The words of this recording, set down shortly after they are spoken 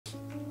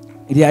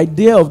The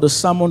idea of the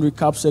sermon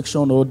recap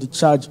section or the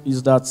charge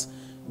is that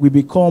we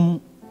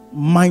become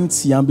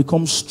mighty and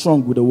become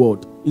strong with the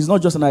word. It's not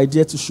just an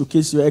idea to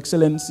showcase your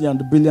excellency and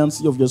the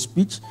brilliancy of your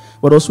speech,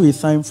 but also a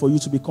time for you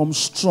to become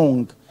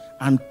strong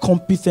and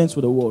competent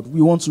with the word.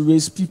 We want to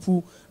raise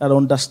people that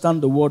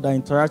understand the word, that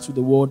interact with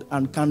the word,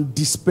 and can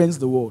dispense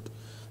the word.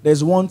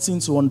 There's one thing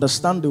to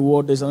understand the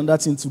word, there's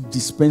another thing to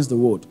dispense the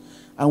word.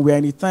 And we are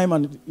in a time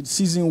and a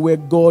season where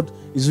God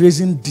is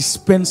raising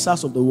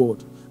dispensers of the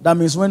word. That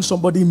means when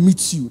somebody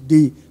meets you,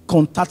 they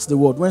contact the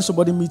word. When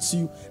somebody meets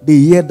you, they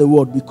hear the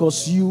word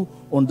because you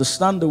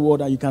understand the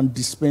word and you can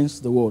dispense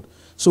the word.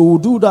 So we'll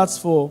do that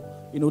for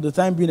the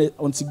time being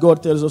until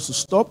God tells us to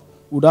stop.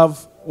 We'll have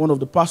one of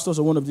the pastors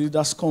or one of the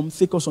leaders come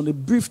take us on a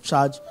brief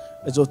charge,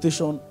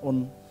 exhortation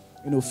on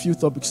a few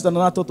topics. Sister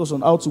Nana taught us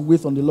on how to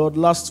wait on the Lord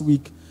last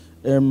week.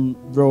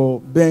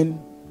 Bro Ben,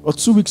 or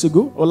 2 weeks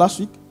ago, or last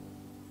week,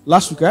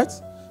 right?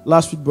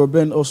 Last week, Bro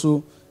Ben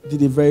also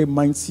did a very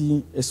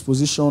mighty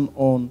exposition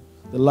on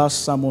the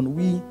last sermon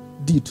we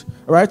did.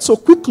 All right, so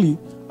quickly,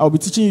 I'll be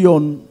teaching you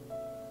on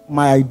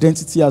my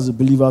identity as a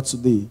believer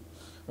today.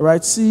 All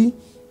right, see,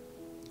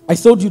 I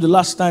told you the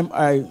last time,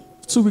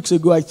 2 weeks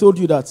ago, I told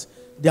you that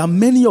there are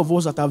many of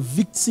us that are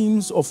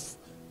victims of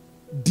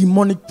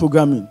demonic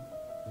programming.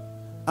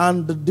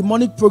 And the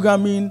demonic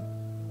programming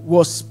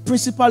was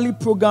principally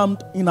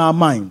programmed in our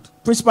mind.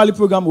 Principally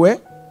programmed where?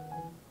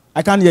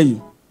 I can't hear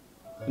you.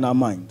 In our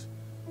mind.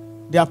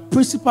 They are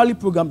principally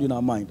programmed in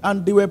our mind.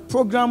 And they were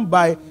programmed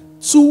by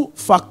two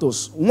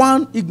factors.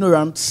 One,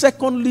 ignorance.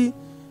 Secondly,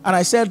 and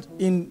I said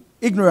in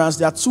ignorance,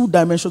 there are two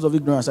dimensions of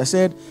ignorance. I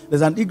said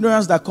there's an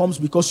ignorance that comes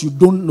because you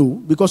don't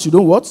know. Because you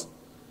don't what?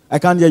 I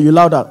can't hear you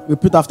louder.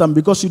 Repeat after me.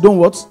 Because you don't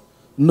what?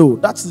 No.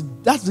 That's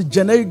the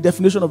generic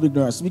definition of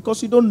ignorance.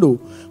 Because you don't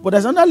know. But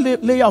there's another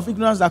layer of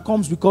ignorance that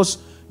comes because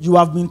you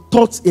have been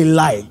taught a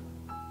lie.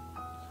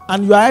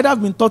 And you either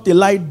have been taught a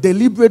lie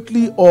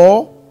deliberately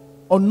or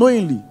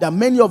unknowingly. There are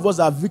many of us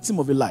that are victims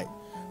of a lie.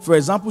 For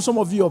example, some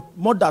of you, your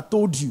mother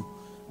told you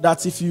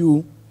that if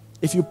you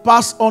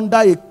pass under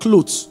a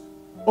cloth,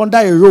 under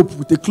a rope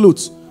with a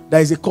cloth,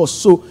 there is a curse.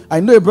 So I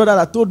know a brother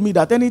that told me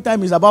that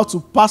anytime he's about to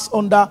pass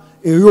under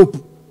a rope,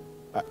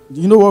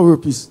 you know what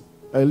rope is?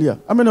 Earlier.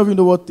 How many of you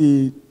know what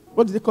do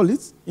they call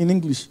it in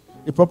English?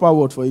 A proper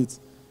word for it.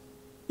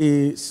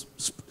 A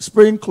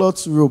spraying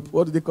cloth rope.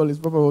 What do they call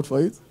it? Proper word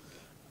for it?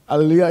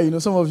 Hallelujah.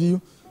 Some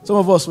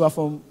of us were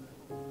from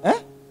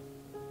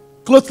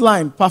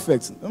clothesline.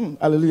 Perfect.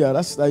 Hallelujah.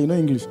 That's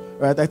English.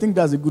 Right? I think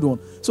that's a good one.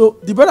 So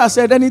the brother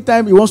said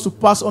anytime he wants to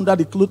pass under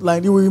the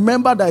clothesline, he will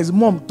remember that his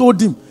mom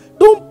told him,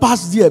 don't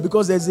pass there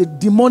because there's a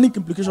demonic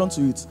implication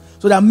to it.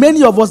 So there are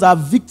many of us that are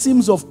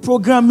victims of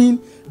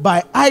programming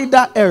by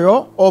either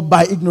error or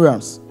by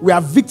ignorance. We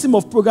are victims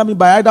of programming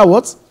by either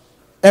what?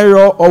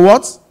 Error or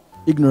what?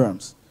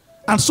 Ignorance.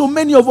 And so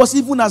many of us,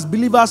 even as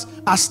believers,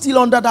 are still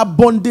under that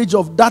bondage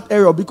of that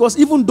error. Because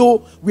even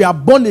though we are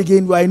born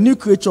again, we are a new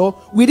creature,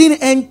 we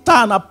didn't enter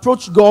and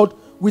approach God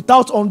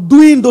without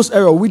undoing those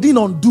errors. We didn't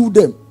undo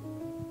them.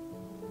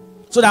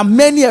 So there are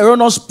many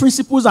erroneous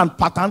principles and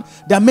patterns.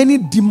 There are many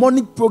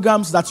demonic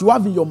programs that you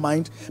have in your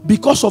mind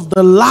because of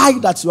the lie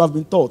that you have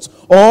been taught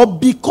or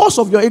because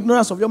of your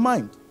ignorance of your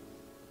mind.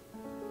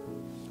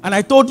 And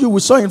I told you,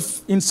 we saw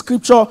in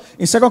scripture,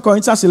 in 2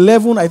 Corinthians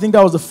 11, I think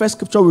that was the first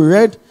scripture we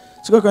read.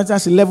 2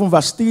 Corinthians 11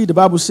 verse 3, the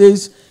Bible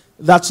says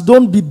that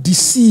don't be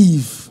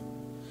deceived.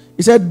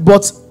 He said,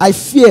 but I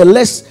fear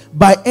lest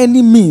by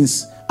any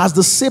means, as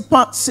the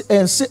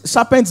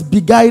serpent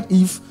beguiled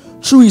Eve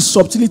through his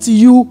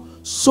subtlety,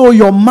 so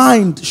your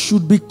mind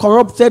should be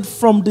corrupted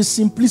from the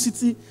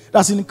simplicity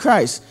that's in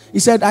Christ. He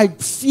said, I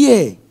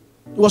fear.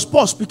 It was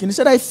Paul speaking. He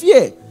said, I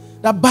fear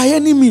that by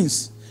any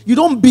means, you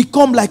don't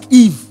become like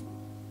Eve,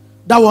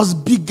 that was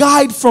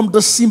beguiled from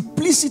the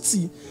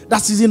simplicity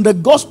that is in the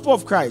gospel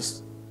of Christ.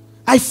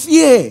 I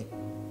fear.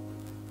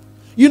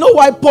 You know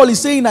why Paul is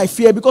saying I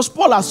fear? Because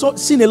Paul has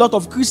seen a lot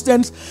of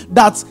Christians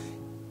that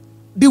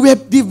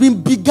they've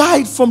been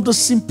beguiled from the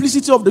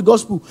simplicity of the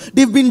gospel.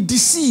 They've been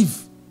deceived.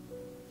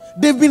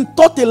 They've been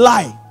taught a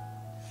lie.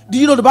 Do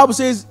you know the Bible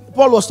says,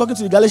 Paul was talking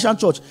to the Galatian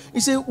church. He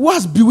said, who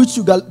has bewitched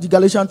you, the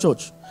Galatian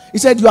church? He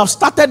said, you have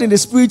started in the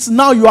spirit,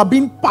 now you are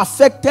being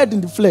perfected in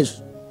the flesh.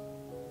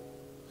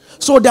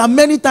 So there are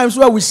many times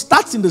where we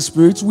start in the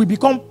spirit, we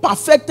become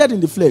perfected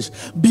in the flesh.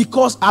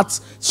 Because at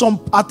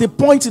a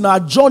point in our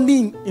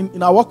journey,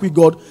 in our walk with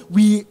God,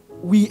 we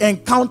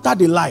encounter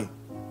the lie.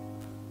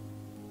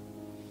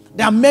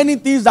 There are many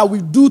things that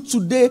we do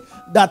today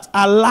that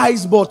are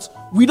lies, but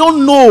we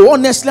don't know,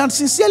 honestly and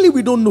sincerely,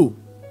 we don't know.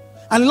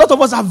 And a lot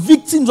of us are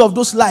victims of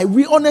those lies.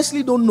 We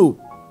honestly don't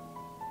know.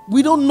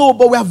 We don't know,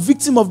 but we are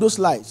victims of those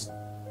lies.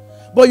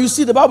 But you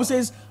see, the Bible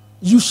says,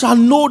 you shall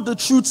know the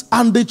truth,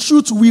 and the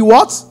truth will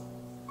what?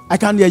 I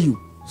can't hear you.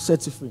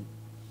 Set you free.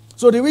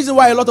 So the reason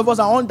why a lot of us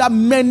are under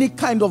many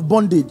kind of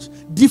bondage,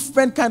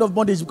 different kind of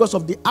bondage, because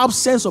of the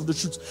absence of the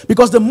truth.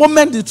 Because the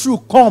moment the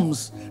truth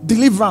comes,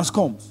 deliverance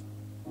comes.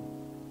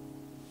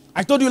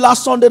 I told you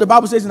last Sunday, the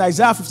Bible says in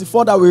Isaiah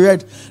 54 that we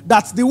read,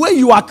 that the way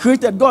you are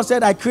created, God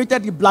said, I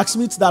created the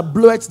blacksmith that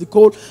bloweth the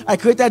coal. I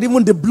created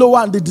even the blower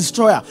and the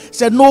destroyer. He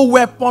said, no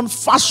weapon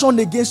fashioned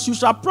against you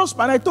shall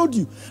prosper. And I told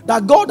you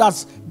that God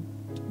has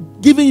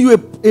given you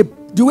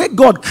the way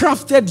God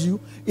crafted you,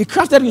 He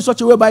crafted you in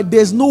such a way whereby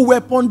there's no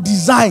weapon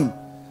design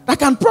that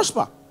can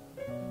prosper.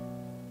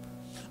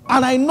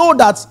 And I know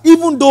that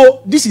even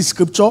though this is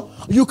scripture,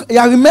 you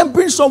are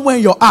remembering somewhere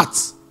in your heart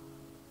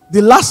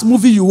the last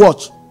movie you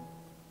watched.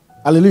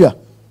 Hallelujah.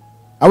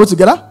 Are we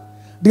together?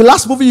 The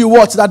last movie you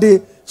watched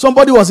that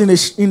somebody was in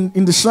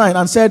the shrine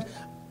and said,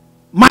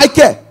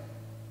 Michael,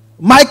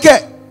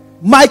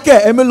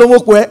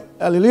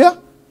 hallelujah.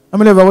 How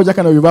many of you watched that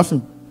kind of Yoruba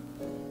film?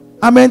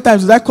 How many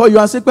times did I call you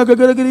and say,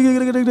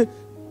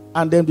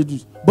 and then they do?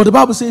 But the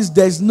Bible says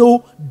there's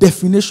no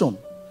definition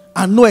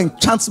and no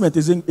enchantment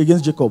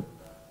against Jacob.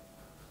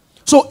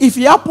 So if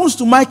it happens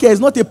to Michael, it's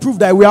not a proof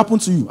that it will happen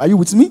to you. Are you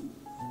with me?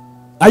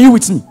 Are you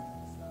with me?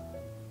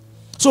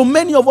 So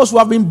many of us who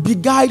have been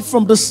beguiled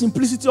from the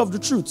simplicity of the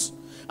truth.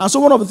 And so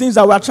one of the things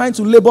that we are trying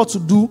to labor to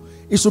do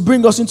is to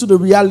bring us into the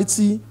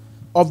reality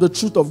of the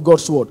truth of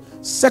God's word.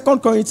 2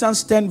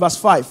 Corinthians 10 verse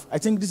 5. I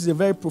think this is a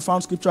very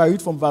profound scripture. I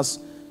read from verse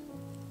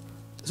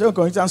 2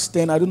 Corinthians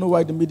 10. I don't know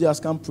why the media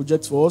can't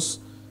project for us.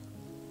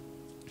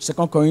 2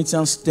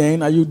 Corinthians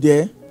 10. Are you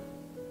there?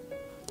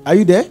 Are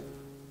you there?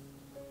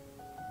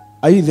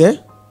 Are you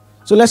there?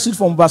 So let's read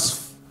from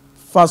verse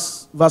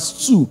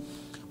 2.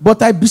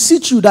 But I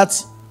beseech you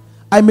that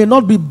I may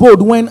not be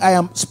bold when I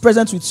am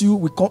present with you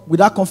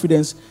without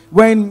confidence,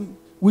 when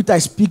with I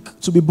speak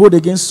to be bold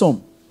against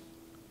some,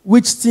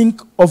 which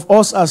think of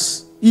us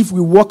as if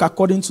we walk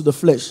according to the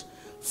flesh.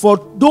 For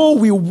though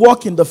we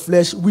walk in the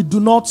flesh, we do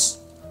not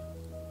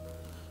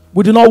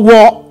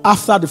war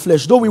after the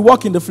flesh. Though we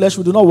walk in the flesh,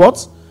 we do not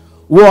what?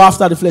 War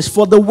after the flesh.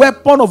 For the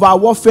weapon of our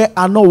warfare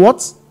are not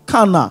what?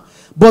 Carnal.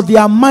 But they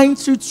are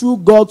mighty through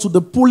God to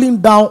the pulling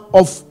down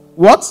of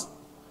what?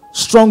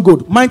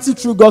 Stronghold. Mighty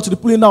through God to the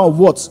pulling down of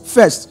what?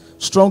 First,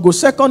 stronghold.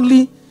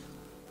 Secondly,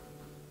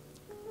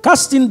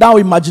 casting down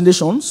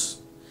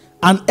imaginations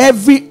and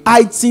every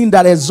high thing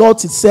that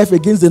exalts itself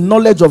against the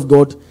knowledge of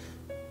God,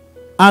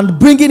 and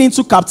bringing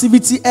into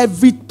captivity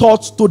every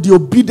thought to the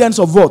obedience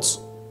of what?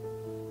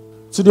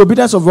 To the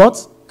obedience of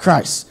what?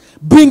 Christ.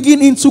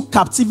 Bringing into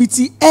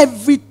captivity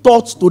every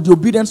thought to the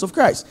obedience of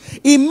Christ.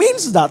 It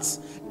means that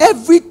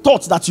every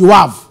thought that you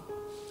have,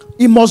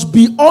 it must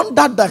be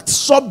under the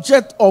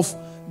subject of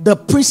the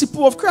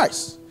principle of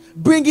Christ.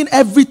 Bringing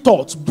every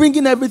thought,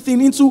 bringing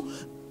everything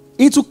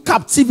into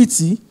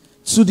captivity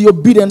to the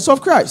obedience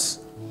of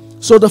Christ.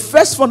 So the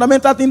first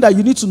fundamental thing that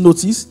you need to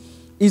notice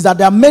is that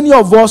there are many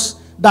of us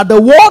that the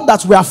war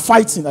that we are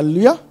fighting,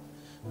 hallelujah,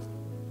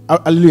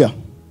 hallelujah.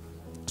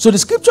 So the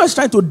scripture is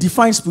trying to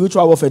define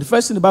spiritual warfare. The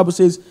first thing the Bible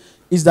says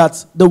is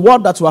that the war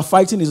that we are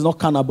fighting is not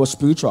carnal but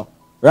spiritual,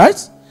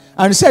 right?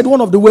 And he said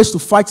one of the ways to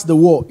fight the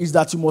war is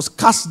that you must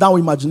cast down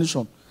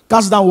imagination.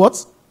 Cast down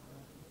what?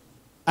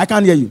 I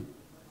can't hear you.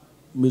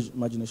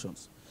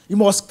 Imaginations. You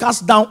must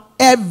cast down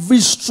every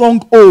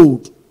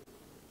stronghold.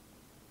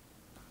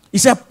 He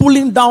said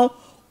pulling down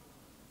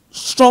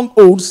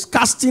strongholds,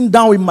 casting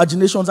down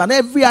imaginations, and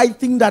every high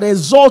thing that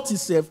exalts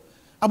itself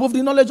above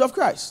the knowledge of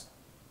Christ.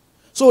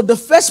 So the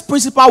first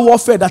principal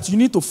warfare that you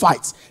need to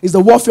fight is the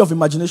warfare of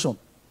imagination.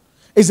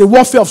 It's the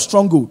warfare of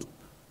stronghold.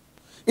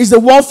 It's the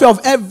warfare of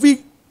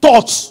every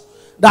thought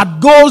that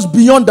goes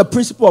beyond the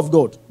principle of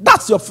God.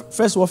 That's your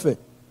first warfare.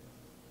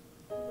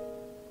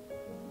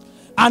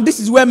 And this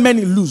is where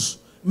many lose.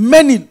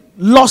 Many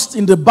lost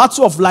in the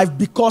battle of life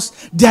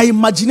because their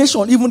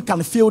imagination even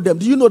can fail them.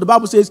 Do you know the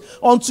Bible says,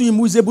 unto him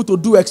who is able to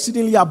do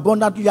exceedingly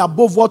abundantly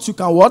above what you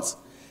can what?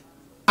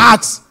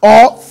 Ask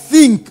or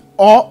think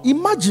or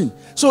imagine.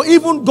 So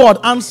even God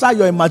answer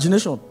your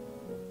imagination.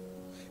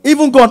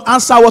 Even God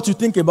answer what you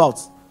think about.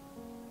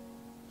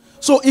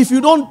 So if you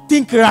don't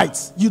think right,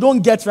 you don't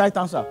get right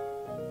answer.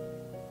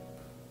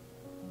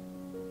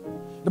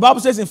 The Bible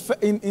says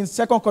in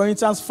 2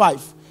 Corinthians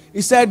 5,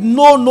 it said,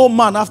 know no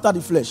man after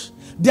the flesh.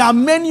 There are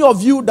many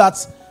of you that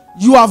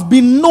you have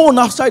been known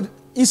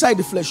inside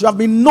the flesh. You have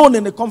been known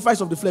in the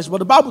confines of the flesh. But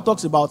the Bible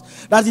talks about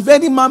that if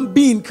any man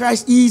be in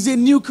Christ, he is a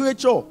new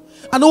creature.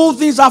 And all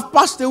things have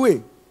passed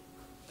away.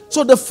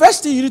 So the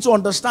first thing you need to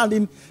understand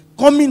in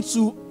coming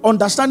to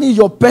understanding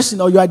your person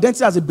or your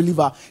identity as a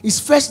believer is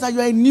first that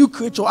you are a new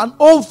creature and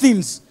all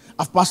things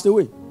have passed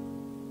away.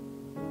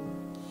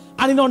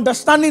 And in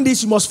understanding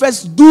this, you must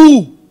first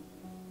do.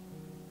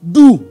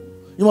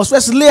 You must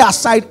first lay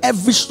aside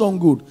every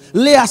stronghold.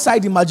 Lay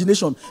aside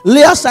imagination.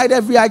 Lay aside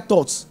every high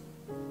thought.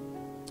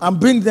 And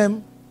bring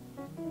them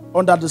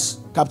under the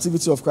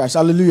captivity of Christ.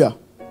 Hallelujah.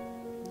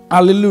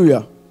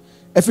 Hallelujah.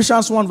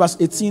 Ephesians 1 verse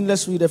 18.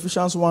 Let's read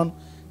Ephesians 1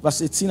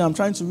 verse 18. I'm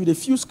trying to read a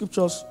few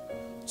scriptures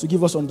to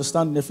give us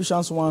understanding.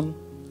 Ephesians 1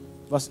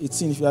 verse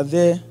 18. If you are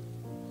there.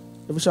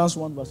 Ephesians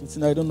 1 verse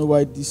 18. I don't know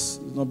why this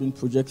is not being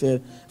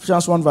projected.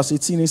 Ephesians 1 verse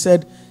 18. He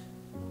said,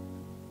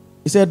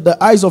 the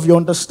eyes of your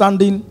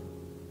understanding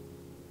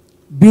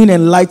being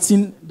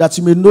enlightened, that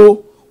you may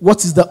know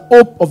what is the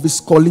hope of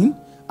his calling,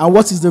 and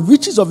what is the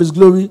riches of his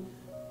glory,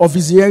 of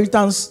his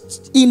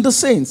inheritance in the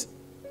saints.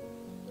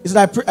 He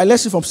said,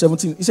 let's read from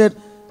 17. He said,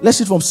 let's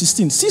read from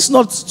 16. Cease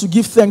not to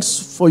give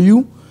thanks for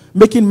you,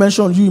 making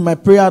mention of you in my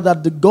prayer,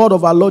 that the God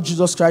of our Lord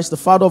Jesus Christ, the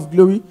Father of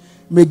glory,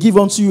 may give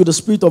unto you the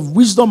spirit of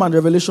wisdom and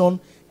revelation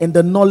in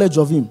the knowledge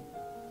of him.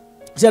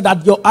 He said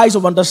that your eyes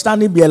of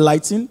understanding be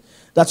enlightened,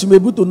 that you may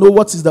be able to know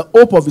what is the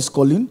hope of his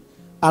calling,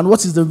 and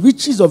what is the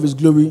riches of his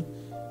glory,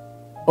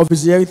 of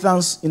his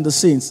inheritance in the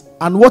saints,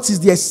 and what is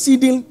the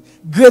exceeding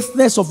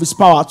greatness of his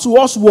power to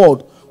us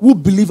world who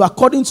believe,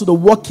 according to the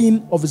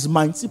working of his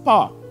mighty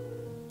power.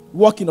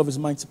 Working of his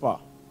mighty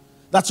power.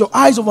 That your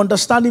eyes of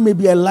understanding may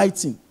be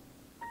enlightened.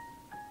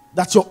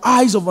 That your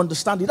eyes of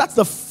understanding, that's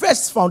the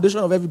first foundation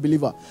of every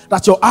believer.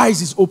 That your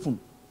eyes is open.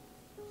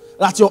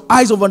 That your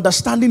eyes of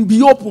understanding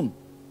be open.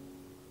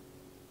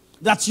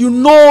 That you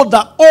know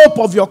the hope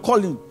of your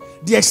calling,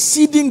 the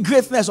exceeding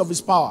greatness of his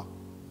power.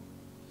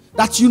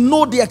 That you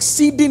know the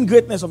exceeding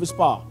greatness of his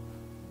power.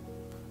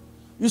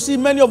 You see,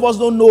 many of us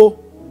don't know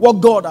what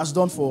God has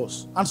done for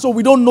us. And so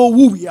we don't know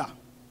who we are.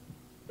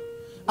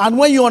 And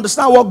when you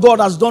understand what God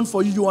has done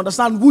for you, you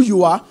understand who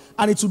you are,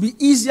 and it will be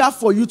easier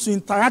for you to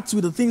interact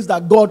with the things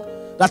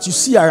that you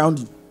see around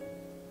you.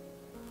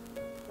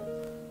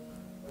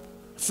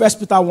 1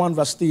 Peter 1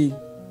 verse 3.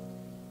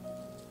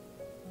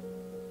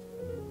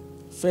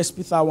 1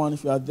 Peter 1,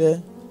 if you are there.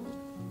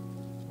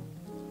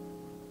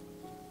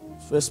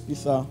 1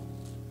 Peter.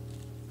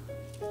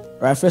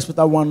 Right, 1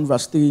 Peter 1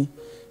 verse 3.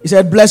 He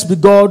said, blessed be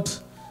God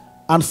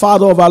and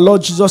Father of our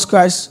Lord Jesus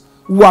Christ,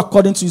 who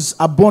according to his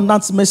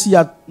abundant mercy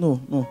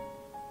No.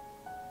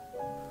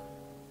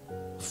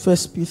 1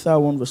 Peter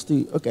 1 verse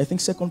 3. Okay, I think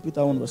 2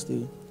 Peter 1 verse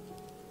 3.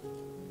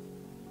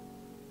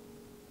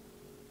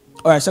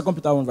 Alright, 2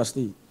 Peter 1 verse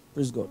 3.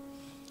 Praise God.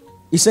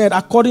 He said,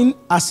 according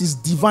as his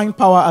divine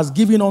power has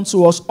given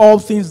unto us all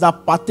things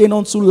that pertain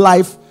unto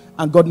life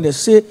and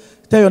godliness.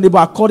 Tell your neighbor,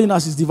 according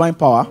as his divine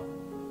power.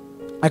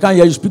 I can't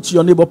hear you. Speak to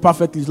your neighbor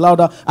perfectly. It's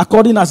louder.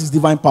 According as his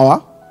divine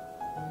power,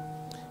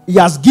 he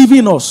has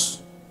given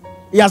us,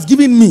 he has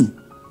given me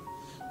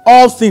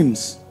all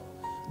things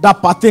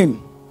that pertain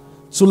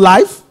to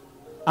life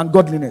and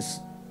godliness.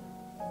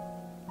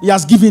 He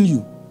has given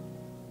you.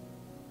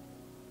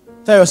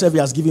 Tell yourself, he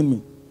has given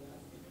me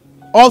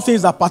all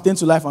things that pertain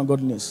to life and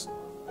godliness.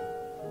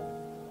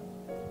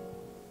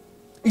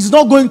 He's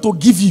not going to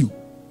give you.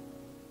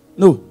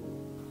 No.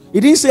 He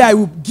didn't say, I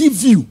will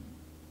give you.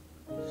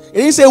 He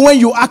didn't say, when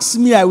you ask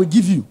me, I will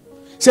give you.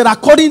 He said,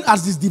 according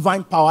as this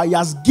divine power, he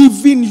has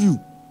given you.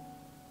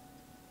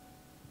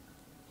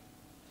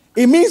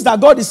 It means that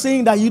God is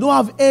saying that you don't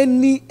have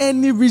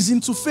any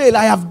reason to fail.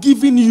 I have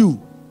given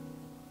you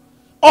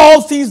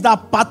all things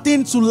that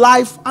pertain to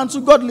life and to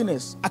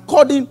godliness,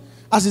 according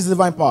as his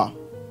divine power.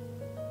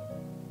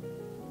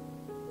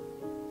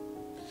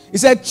 He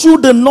said, through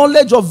the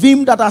knowledge of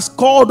him that has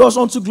called us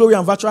unto glory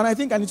and virtue. And I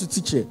think I need to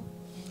teach here.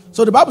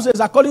 So the Bible says,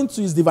 according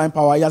to his divine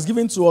power, he has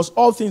given to us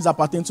all things that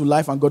pertain to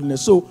life and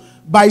godliness. So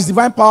by his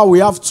divine power, we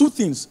have two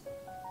things.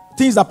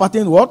 Things that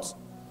pertain what?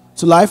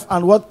 To life,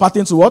 and what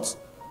pertain to what?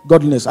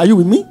 Godliness. Are you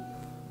with me?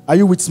 Are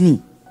you with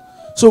me?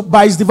 So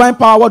by his divine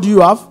power, what do you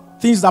have?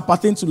 Things that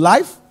pertain to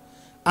life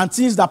and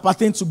things that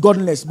pertain to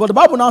godliness. But the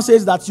Bible now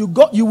says that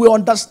you will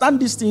understand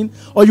this thing,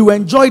 or you will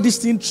enjoy this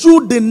thing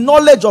through the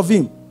knowledge of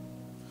him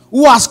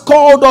who has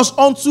called us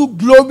unto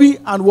glory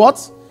and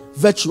what?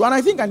 Virtue. And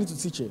I think I need to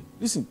teach you.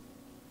 Listen.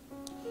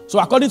 So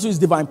according to his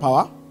divine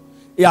power,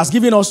 he has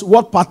given us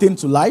what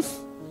pertains to life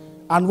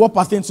and what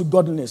pertains to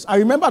godliness. I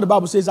remember the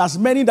Bible says, as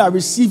many that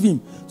receive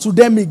him, to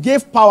them he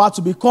gave power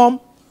to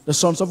become the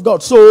sons of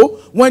God.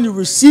 So when you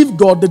receive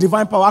God, the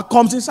divine power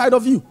comes inside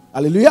of you.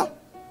 Hallelujah.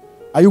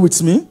 Are you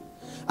with me?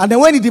 And then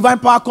when the divine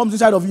power comes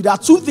inside of you, there are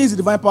two things the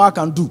divine power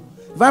can do.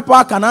 Divine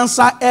power can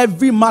answer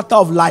every matter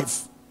of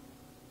life.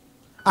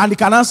 And it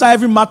can answer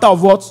every matter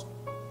of what?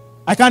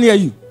 I can't hear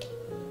you.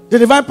 The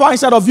divine power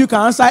inside of you can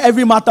answer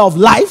every matter of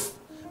life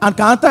and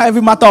can answer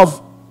every matter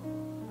of...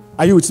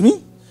 Are you with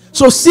me?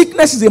 So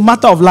sickness is a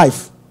matter of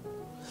life.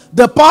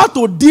 The power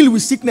to deal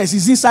with sickness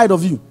is inside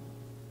of you.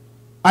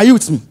 Are you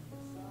with me?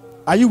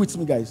 Are you with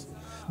me, guys?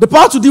 The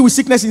power to deal with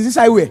sickness is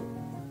inside where?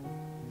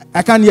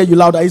 I can't hear you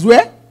louder. Is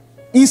where?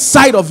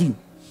 Inside of you.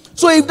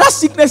 So if that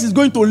sickness is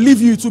going to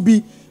leave you, to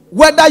be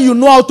whether you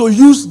know how to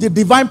use the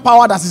divine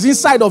power that is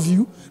inside of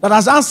you, that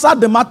has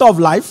answered the matter of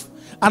life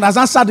and has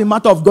answered the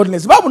matter of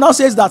godliness. The Bible now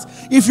says that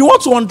if you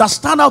want to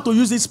understand how to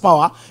use this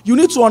power, you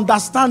need to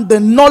understand the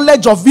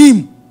knowledge of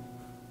him.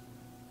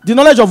 The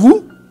knowledge of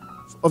who?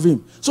 Of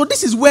him. So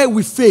this is where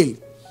we fail.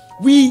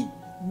 We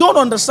don't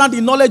understand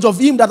the knowledge of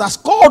him that has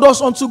called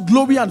us unto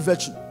glory and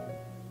virtue.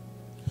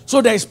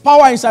 So there is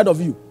power inside of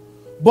you.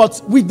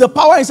 But with the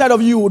power inside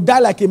of you, you will die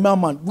like a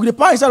madman. With the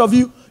power inside of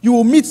you, you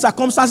will meet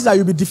circumstances that you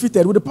will be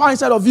defeated. With the power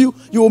inside of you,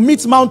 you will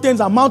meet mountains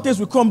and mountains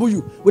will crumble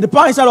you. With the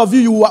power inside of you,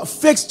 you will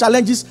face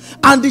challenges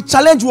and the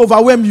challenge will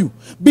overwhelm you.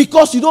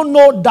 Because you don't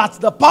know that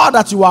the power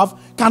that you have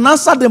can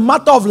answer the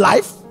matter of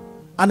life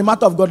and the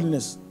matter of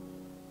godliness.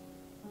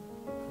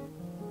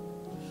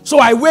 So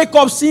I wake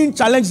up seeing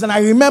challenges and I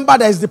remember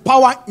there is the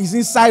power is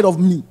inside of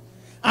me.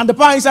 And the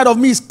power inside of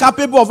me is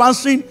capable of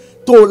answering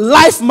to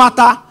life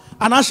matter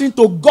and answering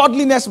to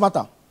godliness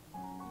matter.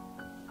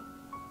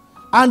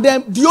 And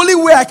then the only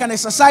way I can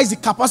exercise the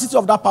capacity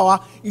of that power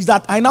is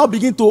that I now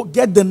begin to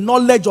get the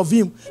knowledge of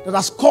him that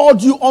has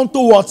called you unto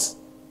what?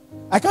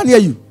 I can't hear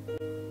you.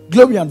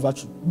 Glory and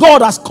virtue.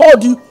 God has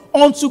called you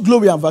unto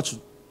glory and virtue.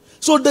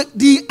 So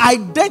the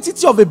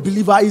identity of a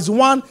believer is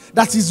one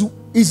that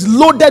is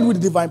loaded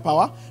with divine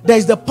power. There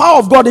is the power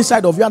of God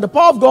inside of you, and the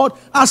power of God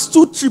has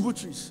two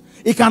tributaries.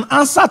 It can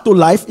answer to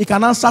life, it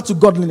can answer to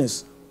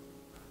godliness.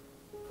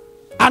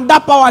 And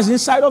that power is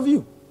inside of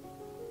you.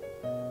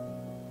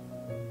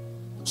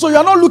 So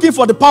you're not looking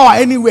for the power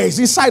anywhere, it's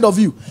inside of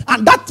you.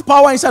 And that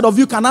power inside of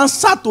you can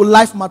answer to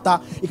life matter,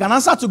 it can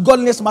answer to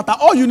godliness matter.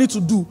 All you need to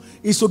do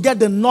is to get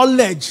the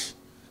knowledge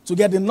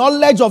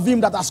of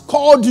him that has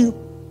called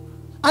you.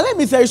 And let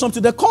me tell you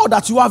something, the call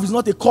that you have is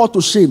not a call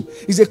to shame,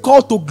 it's a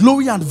call to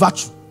glory and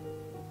virtue.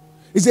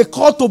 It's a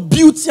call to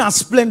beauty and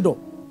splendor.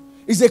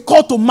 It's a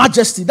call to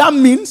majesty. That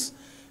means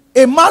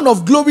a man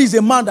of glory is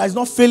a man that is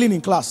not failing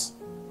in class.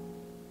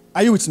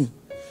 Are you with me?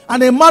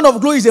 And a man of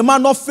glory is a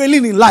man not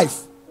failing in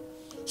life.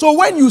 So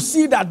when you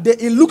see that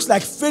it looks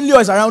like failure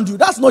is around you,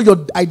 that's not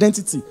your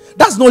identity.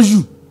 That's not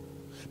you.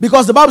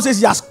 Because the Bible says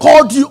he has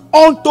called you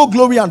unto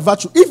glory and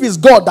virtue. If it's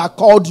God that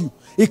called you,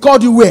 he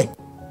called you where?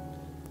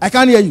 I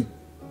can't hear you.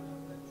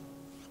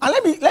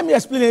 And let me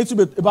explain a little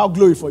bit about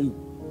glory for you.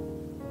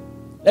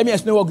 Let me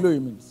explain what glory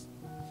means.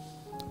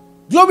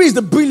 Glory is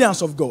the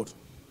brilliance of God.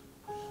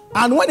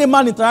 And when a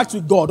man interacts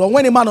with God, or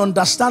when a man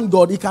understands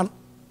God, he can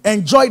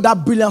enjoy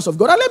that brilliance of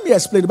God. And let me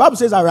explain. The Bible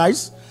says,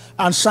 arise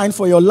and shine,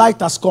 for your light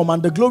has come,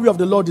 and the glory of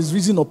the Lord is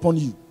risen upon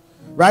you.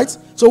 Right?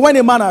 So when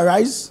a man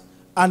arises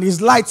and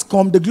his lights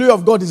come, the glory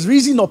of God is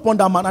risen upon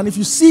that man. And if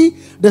you see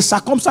the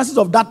circumstances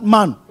of that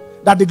man,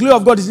 that the glory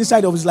of God is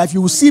inside of his life,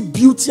 you will see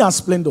beauty and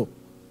splendor.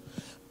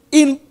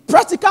 In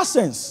practical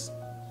sense,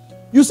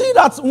 you see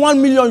that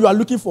 1 million you are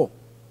looking for,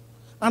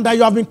 and that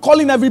you have been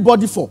calling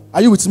everybody for.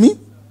 Are you with me?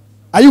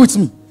 Are you with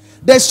me?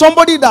 There's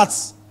somebody that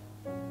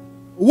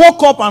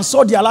woke up and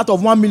saw the alert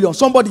of 1 million.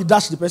 Somebody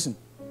dashed the person,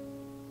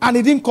 and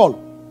he didn't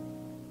call.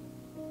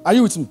 Are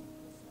you with me?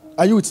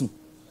 Are you with me?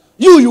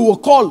 You will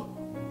call.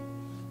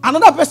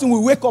 Another person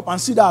will wake up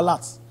and see the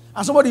alert,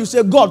 and somebody will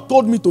say, God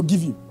told me to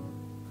give you.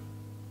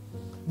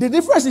 The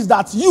difference is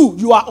that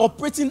you are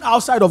operating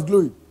outside of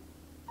glory.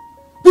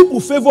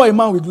 People favor a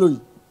man with glory.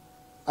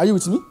 Are you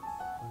with me?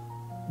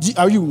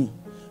 Are you with me?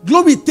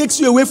 Glory takes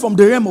you away from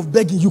the realm of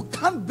begging. You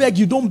can't beg,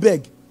 you don't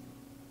beg.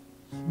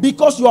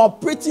 Because you are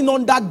operating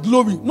on that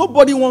glory.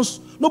 Nobody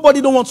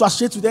don't want to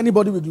associate with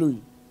anybody with glory.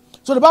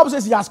 So the Bible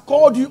says he has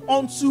called you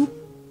unto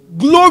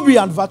glory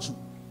and virtue,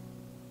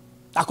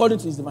 according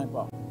to his divine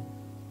power.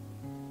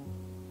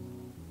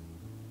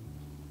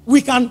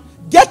 We can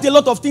get a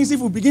lot of things if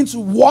we begin to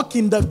walk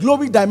in the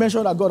glory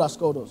dimension that God has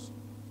called us.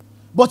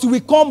 But we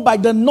come by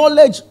the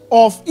knowledge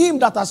of him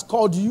that has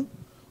called you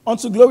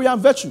unto glory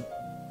and virtue.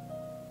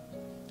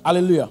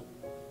 Hallelujah.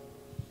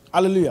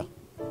 Hallelujah.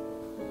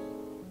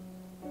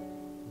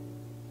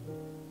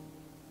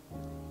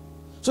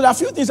 So there are a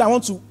few things I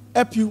want to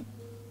help you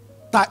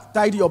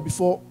tidy up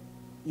before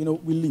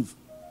we leave.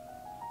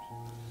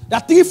 There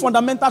are three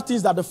fundamental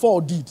things that the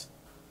four did.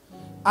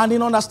 And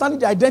in understanding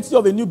the identity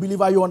of a new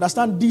believer, you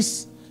understand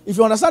this. If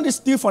you understand these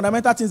three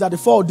fundamental things that the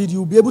four did, you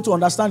will be able to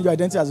understand your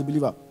identity as a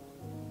believer.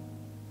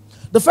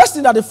 The first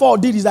thing that the fall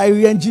did is I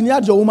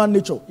re-engineered your human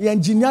nature. He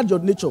engineered your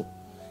nature.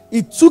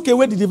 It took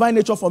away the divine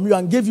nature from you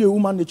and gave you a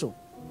human nature.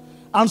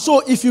 And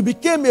so if you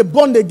became a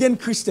born-again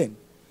Christian,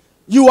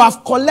 you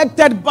have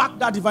collected back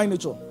that divine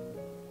nature.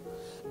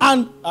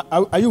 And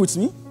are you with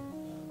me?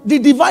 The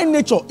divine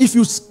nature, if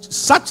you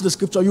search the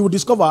scripture, you will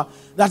discover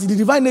that the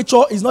divine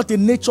nature is not a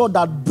nature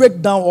that breaks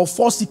down or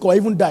fall sick or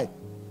even die.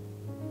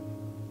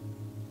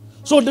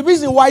 So the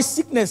reason why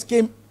sickness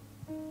came,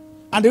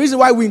 and the reason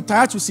why we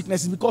interact with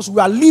sickness, is because we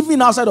are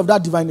living outside of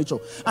that divine nature.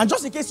 And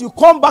just in case you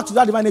come back to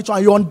that divine nature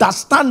and you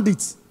understand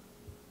it,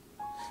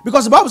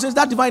 because the Bible says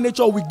that divine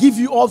nature will give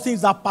you all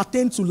things that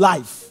pertain to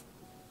life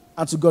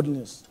and to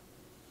godliness.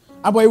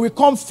 And but it will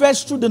come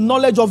first through the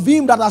knowledge of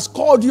him that has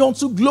called you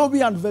unto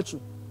glory and virtue.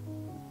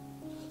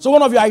 So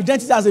one of your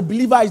identities as a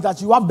believer is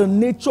that you have the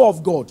nature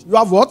of God. You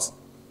have what?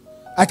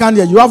 I can't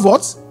hear you. You have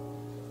what?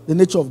 The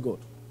nature of God.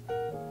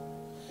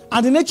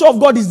 And the nature of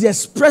God is the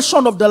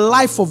expression of the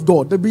life of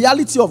God, the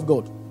reality of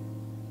God.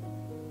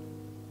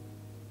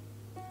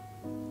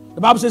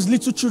 The Bible says,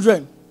 little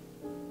children,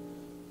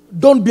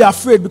 don't be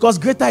afraid, because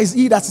greater is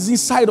he that is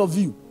inside of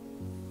you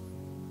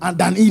and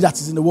than he that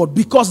is in the world.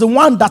 Because the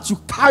one that you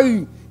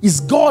carry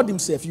is God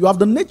himself. You have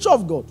the nature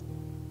of God.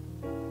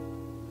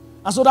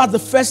 And so that's the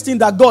first thing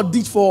that God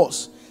did for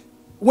us.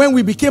 When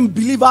we became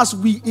believers,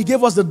 he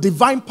gave us the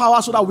divine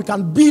power so that we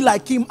can be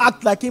like him,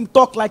 act like him,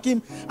 talk like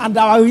him, and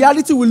our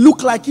reality will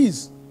look like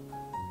his.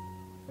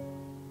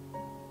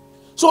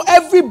 So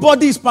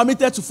everybody is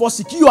permitted to fall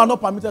sick. You are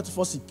not permitted to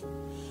fall sick.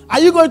 Are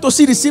you going to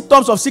see the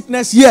symptoms of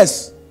sickness?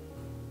 Yes.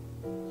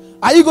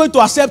 Are you going to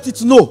accept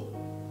it? No.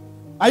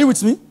 Are you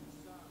with me?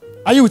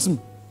 Are you with me?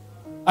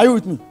 Are you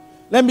with me?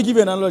 Let me give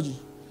you an analogy.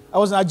 I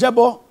was in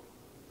Ajebo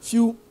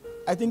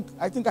I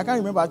can't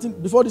remember. I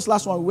think before this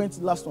last one, we went to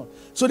the last one.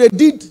 So they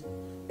did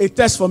a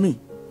test for me,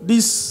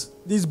 this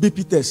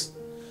BP test.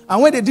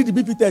 And when they did the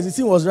BP test, the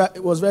thing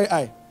was very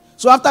high.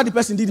 So after the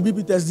person did the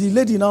BP test, the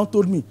lady now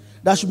told me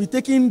that I should be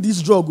taking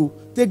this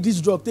drug. Take this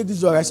drug.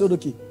 I said,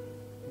 okay.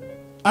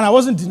 And I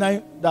wasn't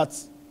denying that.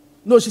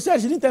 No, she said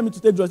she didn't tell me to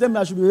take drugs. She told me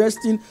I should be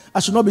resting. I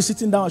should not be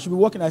sitting down. I should be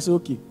walking. I said,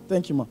 okay,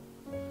 thank you, ma.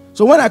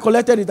 So when I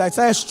collected it, I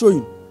started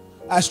strewing.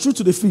 I strewed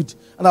to the feet.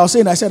 And I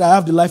said, I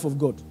have the life of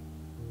God.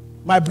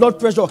 My blood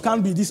pressure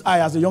can't be this high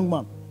as a young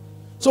man.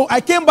 So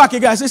I came back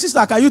again. I said,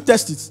 sister, can you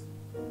test it?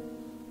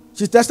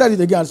 She tested it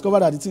again and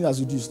discovered that the thing has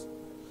reduced.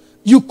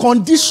 You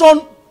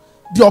condition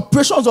the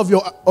operations of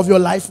your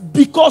life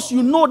because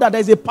you know that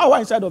there is a power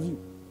inside of you.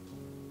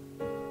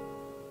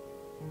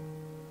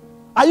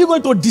 Are you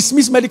going to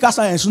dismiss medical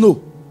science?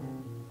 No.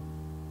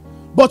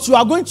 But you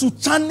are going to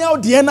channel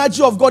the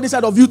energy of God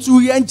inside of you to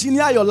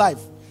re-engineer your life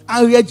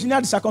and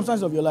re-engineer the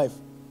circumstances of your life.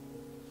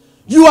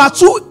 You are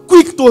too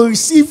quick to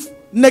receive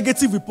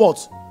negative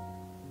reports.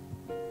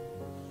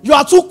 You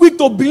are too quick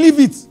to believe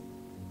it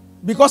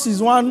because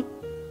he's one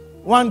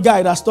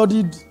guy that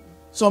studied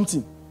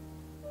something.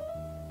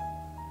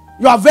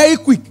 You are very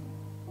quick.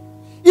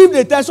 If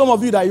they tell some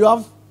of you that you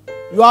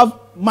have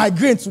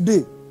migraine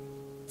today,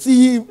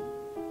 see,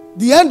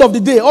 the end of the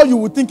day, all you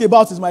will think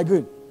about is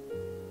migraine.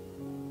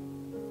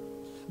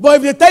 But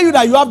if they tell you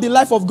that you have the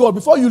life of God,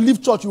 before you leave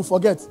church, you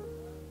forget.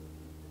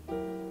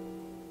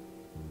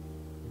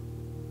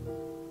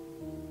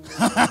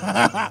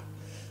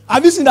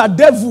 Have you seen that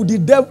devil? The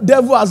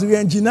devil has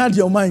re-engineered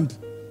your mind.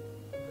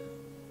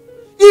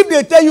 If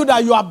they tell you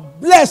that you are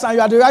blessed and you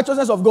are the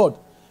righteousness of God,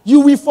 you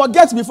will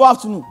forget before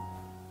afternoon.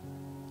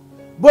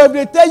 But if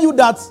they tell you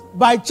that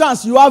by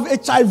chance you have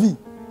HIV,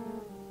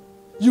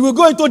 you will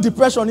go into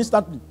depression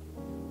instantly.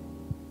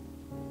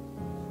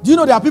 Do you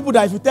know there are people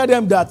that if you tell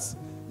them that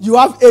you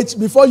have H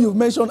before you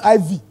mention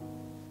IV,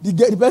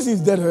 the person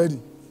is dead already.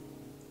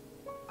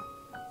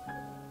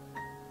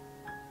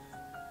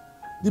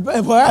 The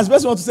person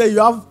wants to say you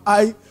have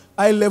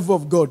high level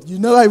of God. You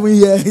never even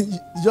hear, you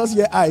just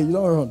hear I, you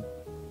don't run.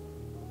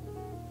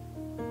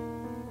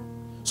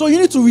 So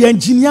you need to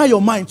re-engineer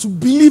your mind to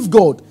believe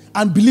God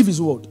and believe His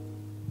word.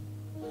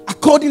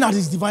 According to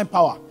His divine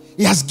power,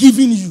 He has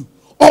given you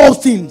all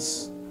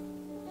things.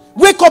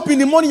 Wake up in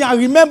the morning and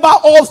remember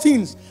all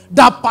things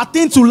that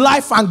pertain to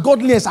life and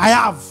godliness. I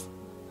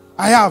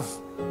have.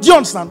 Do you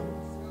understand?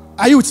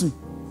 Are you with me?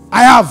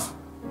 I have.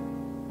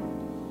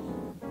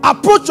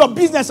 Approach your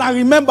business and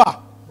remember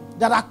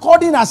that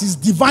according as His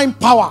divine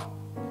power,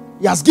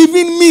 He has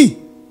given me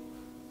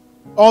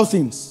all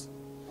things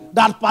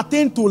that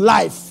pertain to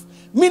life.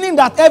 Meaning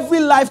that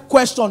every life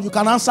question, you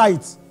can answer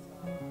it.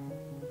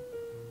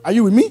 Are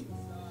you with me?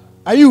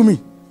 Are you with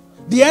me?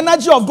 The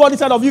energy of God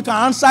inside of you can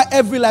answer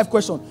every life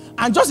question.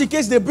 And just in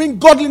case they bring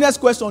godliness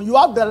question, you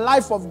have the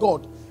life of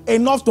God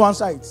enough to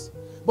answer it.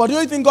 But the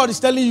only thing God is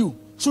telling you,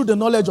 through the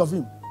knowledge of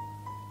Him.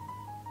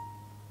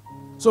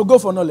 So go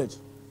for knowledge.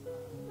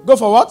 Go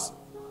for what?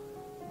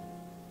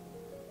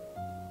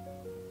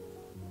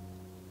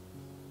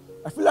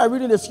 I feel like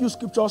reading a few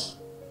scriptures,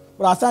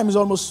 but our time is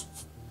almost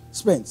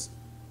spent.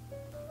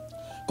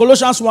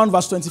 Colossians 1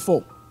 verse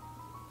 24.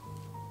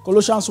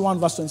 Colossians 1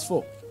 verse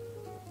 24.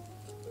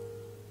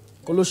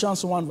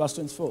 Colossians 1 verse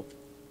 24.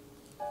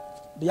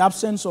 The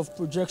absence of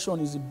projection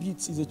is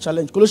a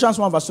challenge. Colossians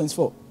 1 verse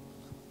 24.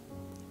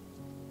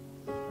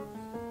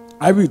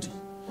 I read.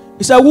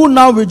 It said, who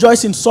now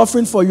rejoice in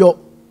suffering for your...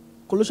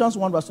 Colossians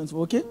 1 verse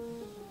 24, okay? It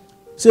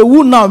said,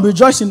 who now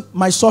rejoice in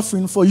my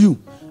suffering for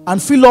you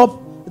and fill up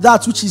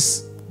that which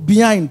is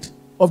behind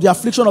of the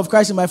affliction of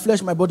Christ in my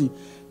flesh, my body.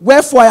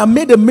 Wherefore I am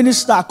made a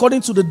minister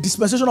according to the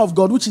dispensation of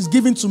God, which is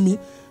given to me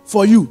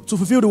for you to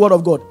fulfill the word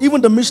of God. Even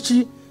the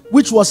mystery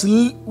which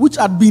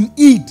had been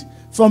hid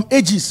from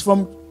ages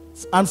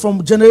and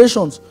from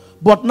generations,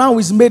 but now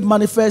is made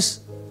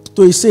manifest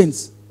to His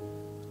saints,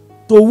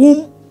 to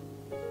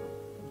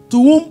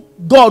whom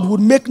God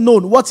would make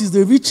known what is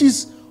the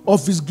riches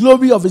of His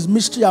glory, of His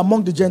mystery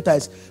among the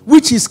Gentiles,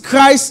 which is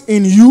Christ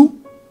in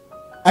you.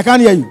 I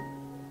can't hear you.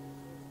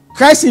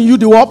 Christ in you,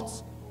 the what?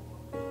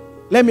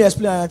 Let me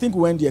explain. I think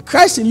we went there.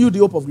 Christ in you, the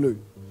hope of glory.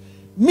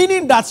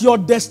 Meaning that your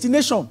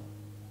destination,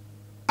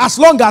 as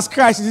long as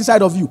Christ is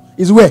inside of you,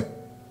 is where?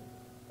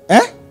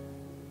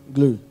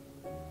 Glory.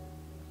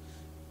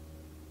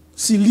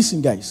 See,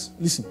 listen, guys.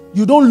 Listen.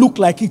 You don't look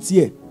like it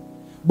here,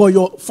 but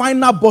your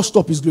final bus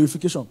stop is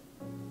glorification.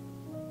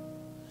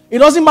 It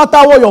doesn't matter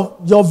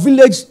what your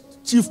village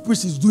chief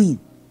priest is doing.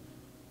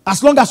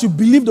 As long as you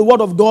believe the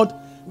word of God,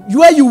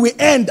 where you will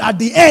end at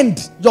the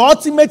end, your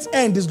ultimate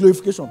end is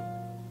glorification.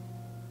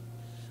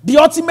 The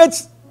ultimate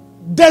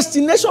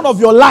destination of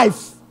your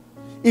life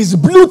is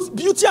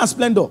beauty and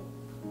splendor.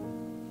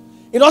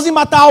 It doesn't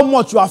matter how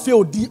much you have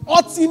failed. The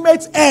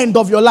ultimate end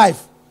of your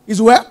life is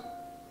where?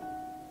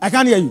 I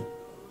can't hear you.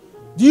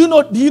 Do you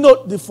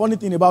know the funny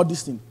thing about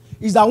this thing?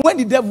 Is that when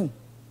the devil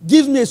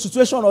gives me a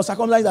situation or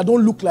circumstance that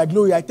don't look like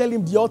glory, I tell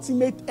him the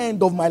ultimate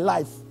end of my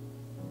life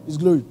is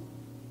glory.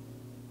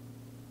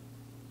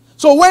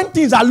 So when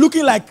things are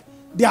looking like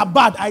they are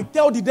bad, I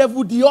tell the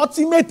devil the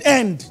ultimate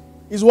end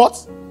is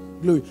what?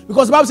 Glory.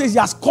 Because the Bible says he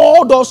has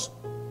called us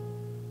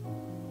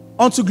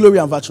unto glory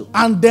and virtue.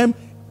 And then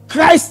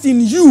Christ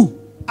in you,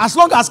 as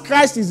long as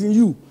Christ is in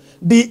you,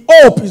 the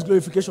hope is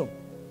glorification.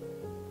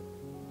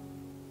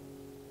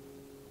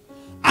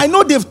 I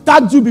know they've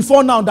tagged you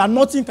before now that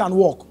nothing can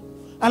work.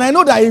 And I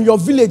know that in your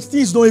village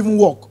things don't even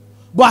work.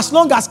 But as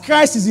long as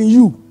Christ is in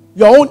you,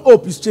 your own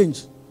hope is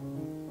changed.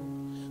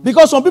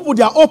 Because some people,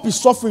 their hope is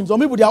suffering. Some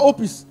people, their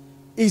hope is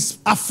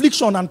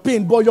affliction and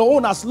pain. But your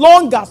own, as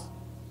long as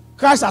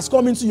Christ has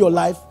come into your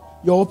life,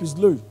 your hope is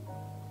glory.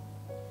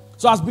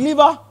 So as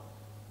believer,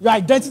 your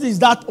identity is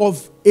that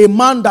of a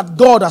man that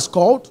God has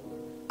called.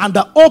 And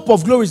the hope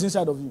of glory is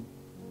inside of you.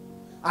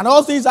 And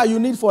all things that you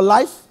need for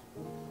life,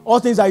 all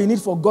things that you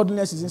need for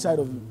godliness is inside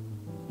of you.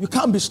 You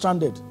can't be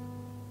stranded.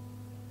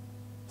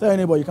 Tell your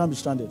neighbor, you can't be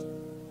stranded.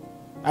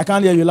 I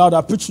can't hear you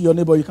louder. Preach to your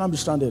neighbor, you can't be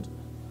stranded.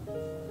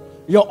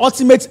 Your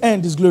ultimate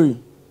end is glory.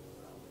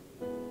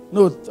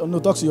 No,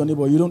 talk to your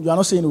neighbor. You are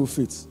not saying it with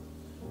faith.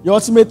 Your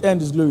ultimate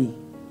end is glory.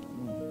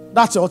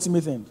 That's your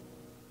ultimate end.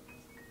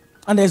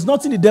 And there's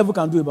nothing the devil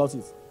can do about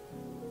it.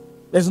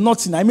 There's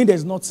nothing. I mean,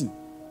 there's nothing.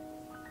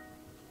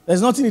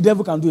 There's nothing the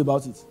devil can do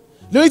about it.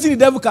 The only thing the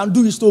devil can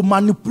do is to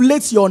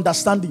manipulate your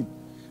understanding.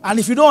 And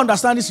if you don't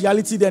understand this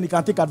reality, then he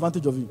can take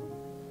advantage of you.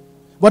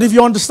 But if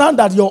you understand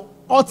that your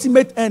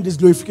ultimate end is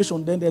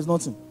glorification, then there's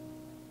nothing.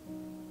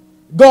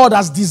 God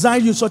has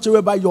designed you in such a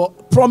way by your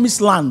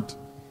promised land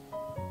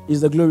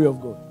is the glory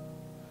of God.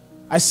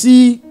 I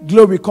see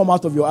glory come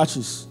out of your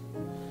ashes.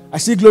 I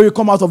see glory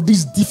come out of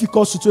this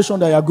difficult situation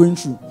that you are going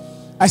through.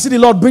 I see the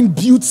Lord bring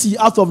beauty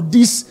out of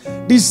this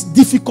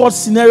difficult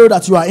scenario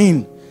that you are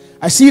in.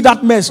 I see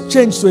that mess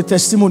change to a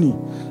testimony.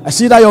 I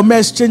see that your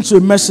mess change to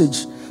a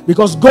message.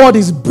 Because God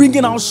is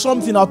bringing out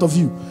something out of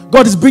you.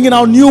 God is bringing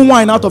out new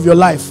wine out of your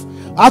life.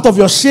 Out of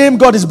your shame,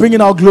 God is bringing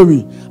out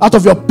glory. Out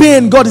of your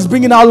pain, God is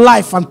bringing out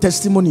life and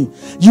testimony.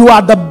 You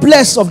are the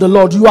blessed of the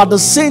Lord. You are the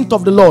saint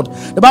of the Lord.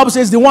 The Bible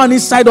says the one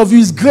inside of you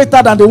is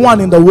greater than the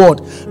one in the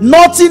world.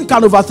 Nothing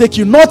can overtake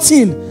you.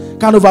 Nothing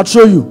can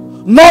overthrow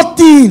you.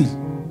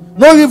 Nothing.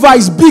 No river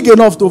is big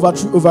enough to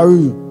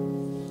overrule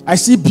you. I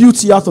see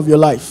beauty out of your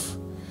life.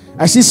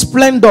 I see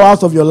splendor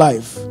out of your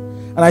life.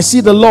 And I see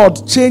the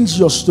Lord change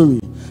your story.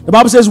 The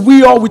Bible says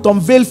we all with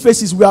unveiled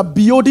faces, we are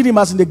beholding him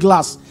as in the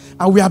glass.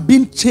 And we are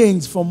being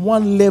changed from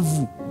one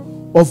level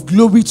of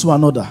glory to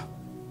another.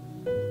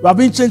 We are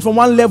being changed from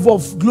one level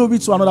of glory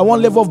to another,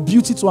 one level of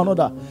beauty to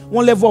another,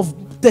 one level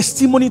of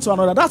testimony to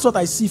another. That's what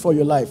I see for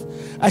your life.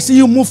 I see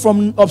you move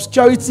from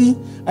obscurity.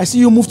 I see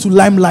you move to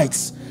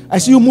limelight. I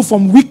see you move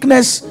from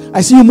weakness.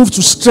 I see you move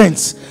to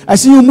strength. I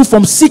see you move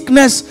from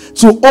sickness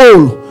to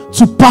whole,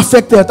 to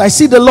perfect health. I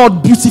see the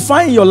Lord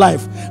beautifying your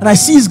life. And I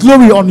see his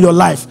glory on your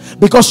life.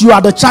 Because you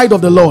are the child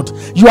of the Lord.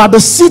 You are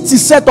the city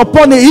set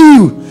upon a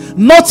hill.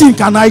 Nothing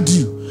can hide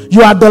you.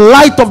 You are the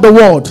light of the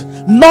world.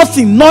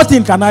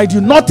 Nothing can hide you.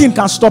 Nothing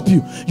can stop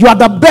you. You are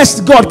the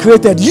best God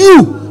created.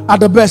 You are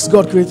the best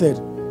God created.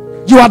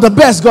 You are the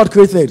best God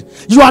created.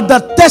 You are the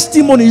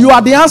testimony. You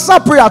are the answer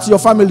prayer to your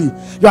family.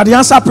 You are the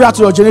answer prayer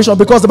to your generation.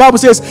 Because the Bible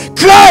says,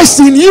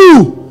 Christ in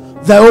you,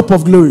 the hope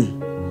of glory.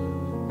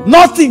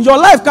 Nothing. Your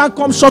life can't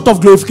come short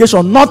of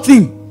glorification.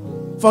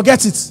 Nothing.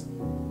 Forget it.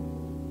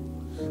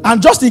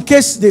 And just in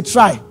case they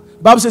try,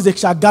 the Bible says they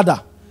shall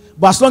gather.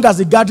 But as long as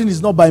the gathering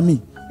is not by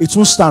me, it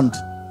won't stand.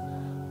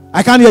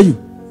 I can't hear you.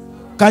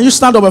 Can you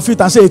stand on your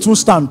feet and say it won't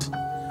stand?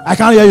 I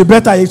can't hear you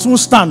better. It won't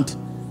stand.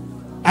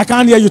 I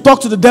can't hear you.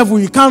 Talk to the devil.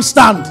 He can't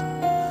stand.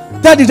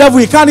 Tell the devil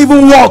he can't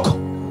even walk.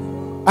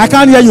 I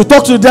can't hear you.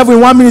 Talk to the devil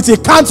in 1 minute. He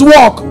can't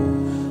walk.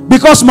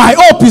 Because my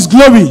hope is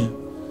glory.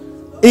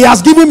 He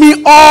has given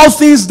me all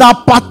things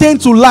that pertain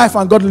to life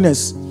and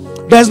godliness.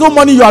 There's no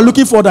money you are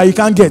looking for that you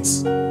can't get.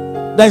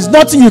 There's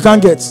nothing you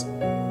can't get.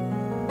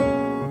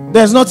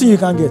 There's nothing you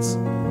can get.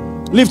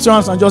 Lift your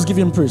hands and just give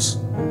him praise.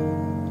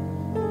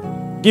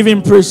 Give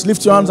him praise.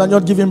 Lift your hands and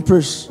just give him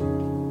praise.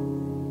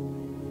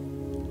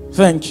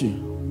 Thank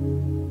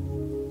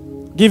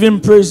you. Give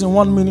him praise in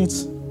 1 minute.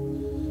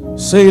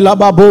 Say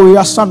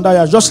Lababoya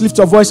Sandaya. Just lift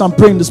your voice and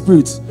pray in the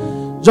spirit.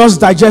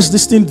 Just digest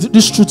this thing,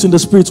 this truth in the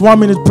spirit. 1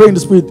 minute, pray in the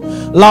spirit.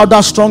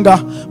 Louder, stronger.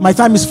 My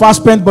time is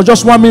fast spent, but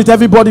just 1 minute,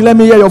 everybody, let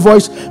me hear your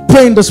voice.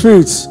 Pray in the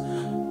spirit.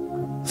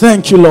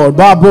 Thank you, Lord.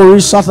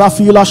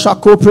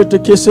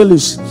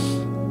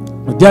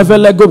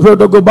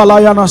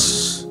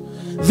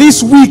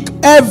 This week,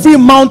 every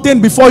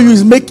mountain before you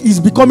is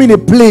becoming a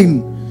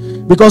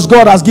plain, because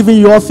God has given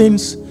you all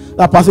things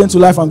that pertain to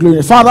life and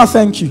glory. Father,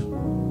 thank you.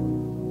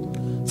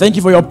 Thank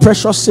you for your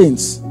precious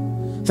saints.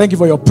 Thank you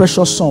for your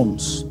precious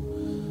sons.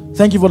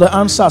 Thank you for the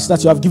answers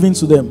that you have given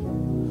to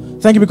them.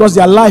 Thank you because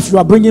their life, you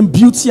are bringing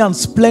beauty and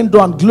splendor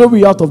and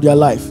glory out of their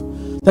life.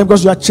 Thank you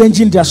because you are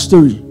changing their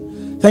story.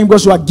 Thank you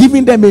because you are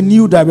giving them a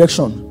new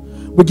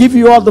direction. We give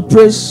you all the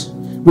praise.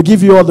 We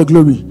give you all the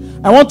glory.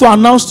 I want to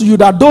announce to you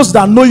that those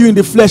that know you in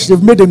the flesh,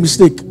 they've made a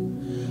mistake.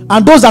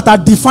 And those that are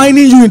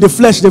defining you in the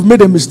flesh, they've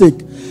made a mistake.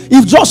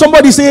 If just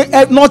somebody say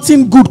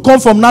nothing good come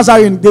from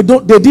Nazareth, they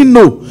didn't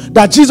know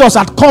that Jesus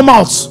had come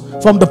out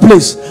from the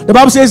place. The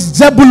Bible says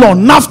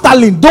Zebulun,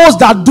 Naphtali, those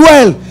that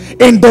dwell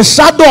in the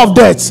shadow of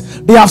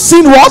death, they have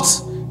seen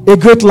what? A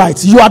great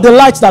light. You are the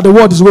light that the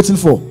world is waiting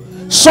for.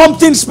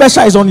 Something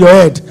special is on your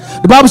head.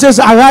 The Bible says,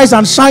 arise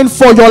and shine,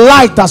 for your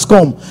light has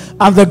come,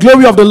 and the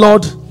glory of the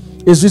Lord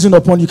is risen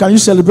upon you. Can you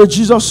celebrate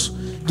Jesus?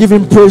 Give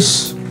him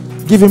praise.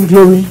 Give him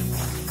glory.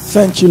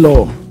 Thank you,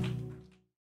 Lord.